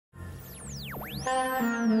We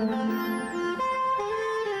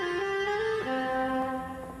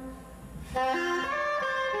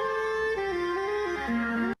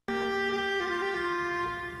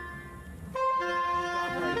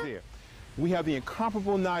have the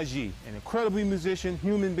incomparable Najee, an incredibly musician,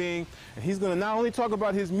 human being, and he's going to not only talk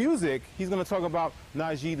about his music, he's going to talk about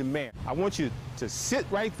Najee the man. I want you to sit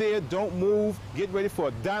right there, don't move, get ready for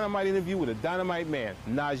a dynamite interview with a dynamite man,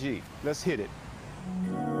 Najee. Let's hit it.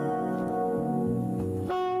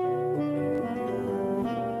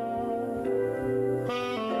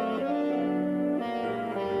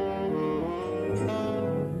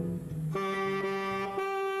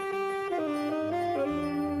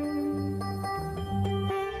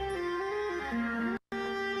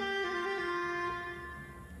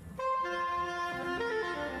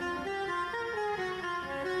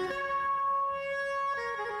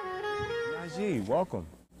 Najee, welcome.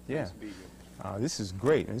 Yeah. This is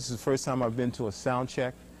great. And this is the first time I've been to a sound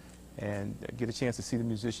check and get a chance to see the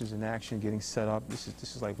musicians in action, getting set up. This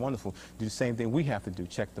is like wonderful. Do the same thing we have to do,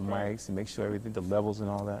 check the mics and make sure everything, the levels and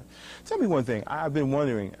all that. Tell me one thing. I've been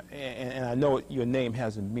wondering, and I know your name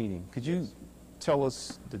has a meaning. Could you tell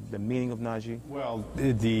us the meaning of Najee? Well,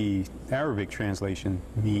 the Arabic translation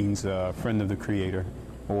means friend of the Creator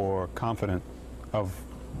or confidant of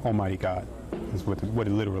Almighty God, is what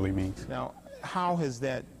it literally means. Now, how has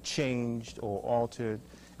that changed or altered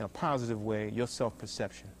in a positive way your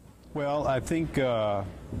self-perception? Well, I think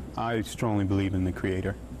I strongly believe in the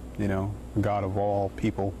Creator, you know, God of all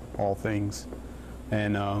people, all things.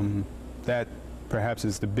 And that perhaps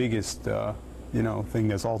is the biggest, you know, thing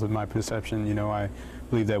that's altered my perception. You know, I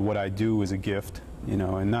believe that what I do is a gift, you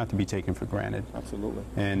know, and not to be taken for granted. Absolutely.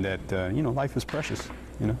 And that, you know, life is precious,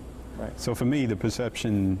 you know. Right. So for me, the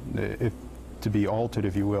perception, to be altered,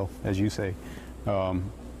 if you will, as you say,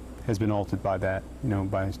 has been altered by that, you know,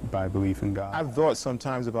 by belief in God. I've thought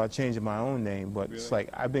sometimes about changing my own name, but really? It's like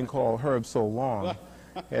I've been called Herb so long,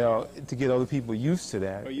 you know, to get other people used to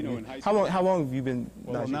that. Well, you know, in high school, how long have you been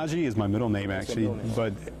Najee? Najee? Najee is my middle name, actually,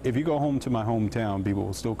 but if you go home to my hometown, people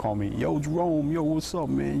will still call me, yo, Jerome, yo, what's up,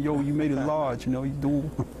 man? Yo, you made it large, you know, you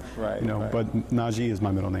do. Right, you know, right. But Najee is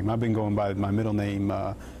my middle name. I've been going by my middle name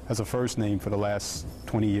as a first name for the last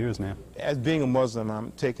 20 years now. As being a Muslim,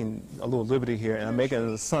 I'm taking a little liberty here, and I'm making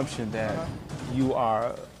an assumption that you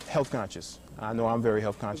are health conscious. I know I'm very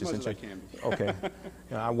health conscious. As much as I can be. Okay. You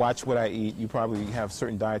know, I watch what I eat. You probably have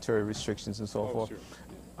certain dietary restrictions and so forth. Sure.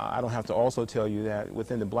 I don't have to also tell you that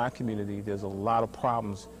within the black community, there's a lot of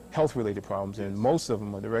problems, health-related problems, and most of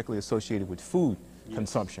them are directly associated with food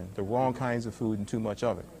consumption, the wrong kinds of food and too much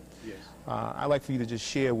of it. Yes. I'd like for you to just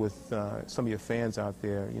share with some of your fans out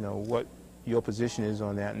there, you know, what your position is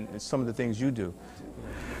on that and some of the things you do.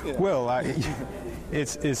 Yeah. Well,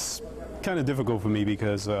 it's kind of difficult for me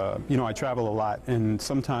because, you know, I travel a lot, and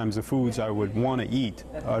sometimes the foods I would want to eat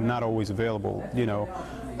are not always available. You know,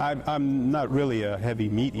 I'm not really a heavy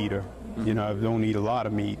meat eater. You know, I don't eat a lot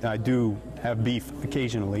of meat. I do have beef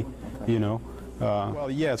occasionally, you know. Well,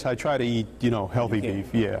 yes, I try to eat, you know, healthy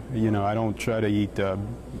beef. Yeah, you know, I don't try to eat.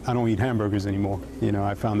 I don't eat hamburgers anymore. You know,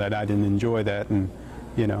 I found that I didn't enjoy that, and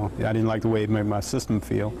you know, I didn't like the way it made my system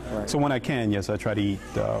feel. Right. So when I can, yes, I try to eat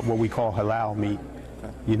what we call halal meat.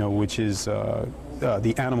 You know, which is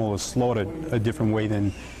the animal is slaughtered a different way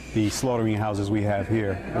than the slaughtering houses we have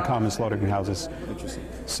here, the common slaughtering houses. Interesting.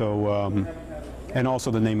 So, and also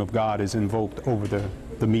the name of God is invoked over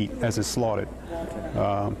the meat as it's slaughtered.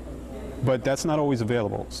 But that's not always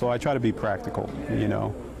available, so I try to be practical, you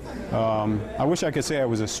know. I wish I could say I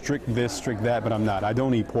was a strict this, strict that, but I'm not. I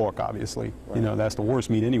don't eat pork, obviously. Right. You know, that's the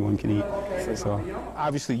worst meat anyone can eat. So.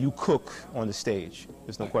 Obviously, you cook on the stage.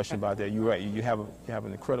 There's no question about that. You're right. You have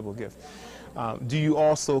an incredible gift. Do you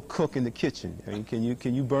also cook in the kitchen? I mean,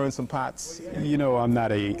 can you burn some pots? You know, I'm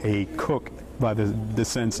not a cook by the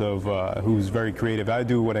sense of who's very creative. I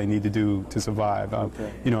do what I need to do to survive.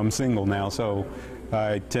 Okay. You know, I'm single now, so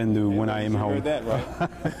I tend to, when I am home. You heard that,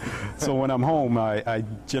 right? So when I'm home, I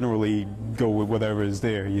generally go with whatever is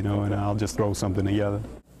there, you know, and I'll just throw something together.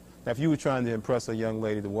 Now, if you were trying to impress a young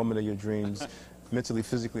lady, the woman of your dreams, mentally,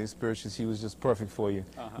 physically, and spiritually, she was just perfect for you.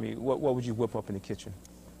 I mean, what would you whip up in the kitchen?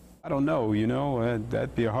 I don't know, you know,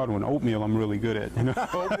 that'd be a hard one. Oatmeal I'm really good at, you know.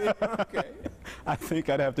 Oatmeal, okay. I think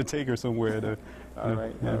I'd have to take her somewhere to... All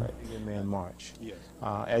right. Million Man March. Yes.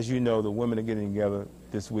 As you know, the women are getting together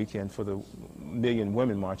this weekend for the Million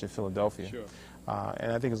Women March in Philadelphia. Sure.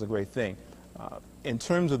 And I think it's a great thing. In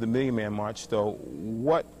terms of the Million Man March, though,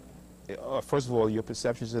 what, first of all, your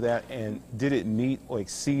perceptions of that, and did it meet or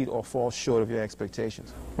exceed or fall short of your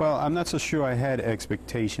expectations? Well, I'm not so sure I had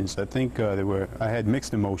expectations. I think I had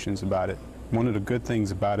mixed emotions about it. one of the good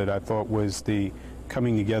things about it, I thought, was the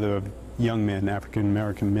coming together of young men, African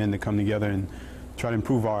American men, to come together and try to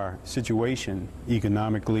improve our situation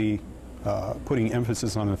economically, putting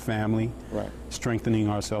emphasis on the family, right, strengthening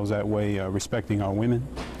ourselves that way, respecting our women,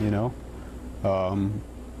 you know.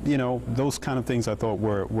 Those kind of things I thought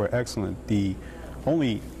were excellent. The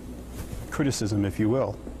only criticism, if you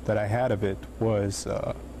will, that I had of it was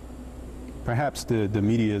perhaps the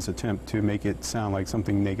media's attempt to make it sound like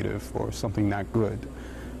something negative or something not good.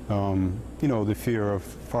 The fear of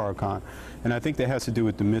Farrakhan. And I think that has to do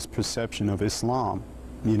with the misperception of Islam,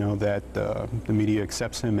 that the media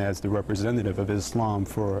accepts him as the representative of Islam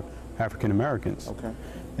for African Americans. Okay.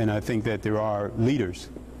 And I think that there are leaders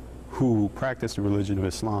who practice the religion of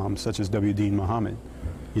Islam, such as W.D. Muhammad,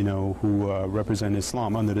 who represent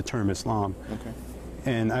Islam under the term Islam. Okay.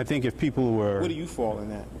 And I think if people were... Where do you fall in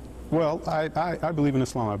that? Well, I believe in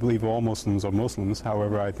Islam. I believe all Muslims are Muslims.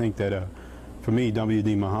 However, I think that for me,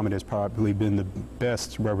 W.D. Muhammad has probably been the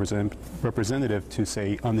best representative to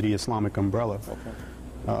say under the Islamic umbrella,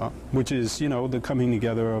 which is, the coming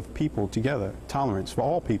together of people together, tolerance for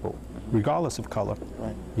all people, regardless of color,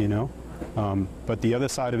 right. But the other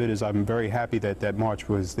side of it is I'm very happy that that march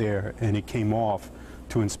was there and it came off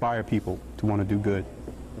to inspire people to want to do good.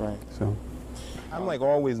 Right. So I'm like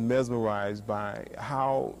always mesmerized by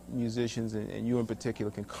how musicians, and you in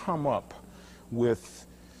particular, can come up with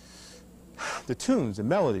the tunes, the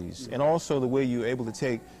melodies, and also the way you're able to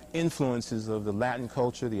take influences of the Latin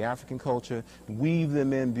culture, the African culture, weave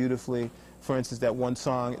them in beautifully. For instance, that one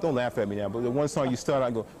song, don't laugh at me now, but the one song you start out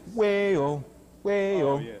and go, way-oh,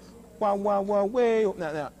 way-oh, yes. wah, wah, wah, way-oh.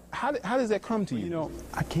 Now, how does that come to you?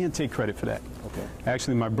 I can't take credit for that. Okay.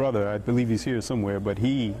 Actually, my brother, I believe he's here somewhere, but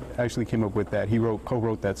he actually came up with that. He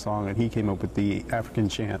co-wrote that song, and he came up with the African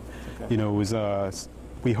chant. Okay. It was,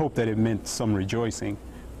 we hoped that it meant some rejoicing,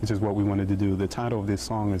 which is what we wanted to do. The title of this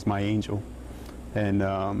song is My Angel.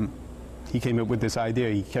 And he came up with this idea.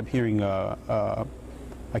 He kept hearing, I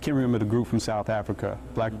can't remember the group from South Africa,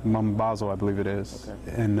 Black Mambazo, I believe it is.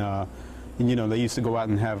 Okay. And they used to go out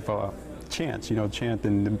and have chants, chant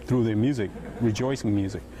through their music, rejoicing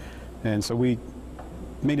music. And so we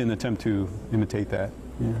made an attempt to imitate that.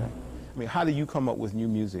 Yeah. Okay. I mean, how do you come up with new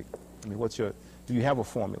music? I mean, do you have a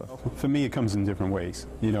formula? For me, it comes in different ways.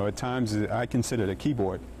 At times I can sit at a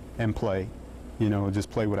keyboard and play, just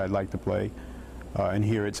play what I'd like to play and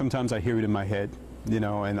hear it. Sometimes I hear it in my head, and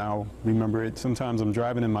I'll remember it. Sometimes I'm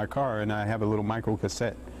driving in my car and I have a little micro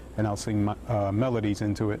cassette and I'll sing melodies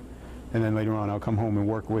into it. And then later on I'll come home and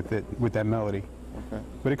work with it, with that melody. Okay.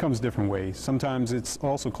 But it comes different ways. Sometimes it's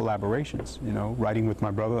also collaborations, writing with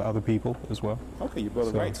my brother, other people as well. Okay, your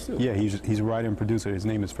brother writes too. Yeah, he's a writer and producer. His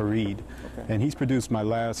name is Fareed. Okay. And he's produced my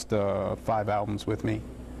last 5 albums with me.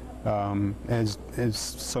 As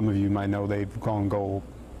some of you might know, they've gone gold.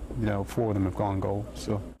 4 of them have gone gold.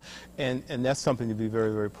 So. And that's something to be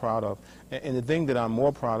very, very proud of. And the thing that I'm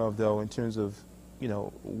more proud of, though, in terms of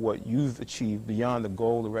what you've achieved beyond the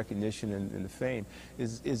gold, the recognition, and the fame,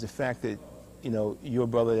 is the fact that your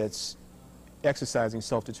brother that's exercising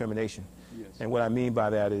self-determination. Yes. And what I mean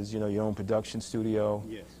by that is your own production studio,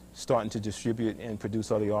 Yes. starting to distribute and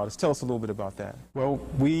produce other artists. Tell us a little bit about that. Well,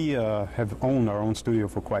 we have owned our own studio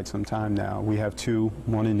for quite some time now. We have 2,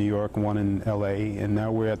 one in New York, one in L.A., and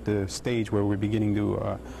now we're at the stage where we're beginning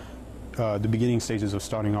to, the beginning stages of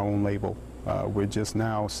starting our own label. We're just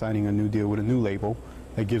now signing a new deal with a new label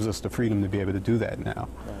that gives us the freedom to be able to do that now.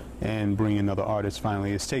 Right. And bring in other artists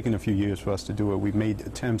finally. It's taken a few years for us to do it. We've made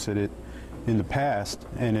attempts at it in the past,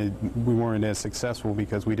 and we weren't as successful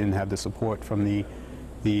because we didn't have the support from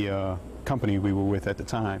the company we were with at the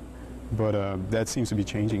time. But that seems to be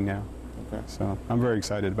changing now. Okay. So I'm very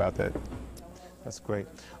excited about that. That's great.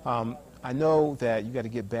 I know that you got to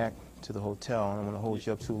get back to the hotel, and I don't want to hold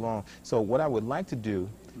you up too long. So what I would like to do,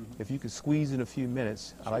 if you could squeeze in a few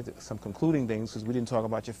minutes, I'd like some concluding things, because we didn't talk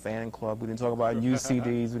about your fan club, we didn't talk about new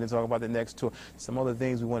CDs, we didn't talk about the next tour, some other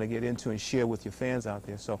things we want to get into and share with your fans out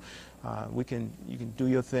there. So you can do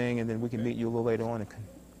your thing, and then we can meet you a little later on and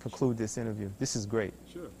conclude this interview. This is great.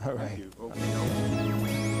 Sure. All right. Thank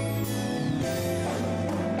you.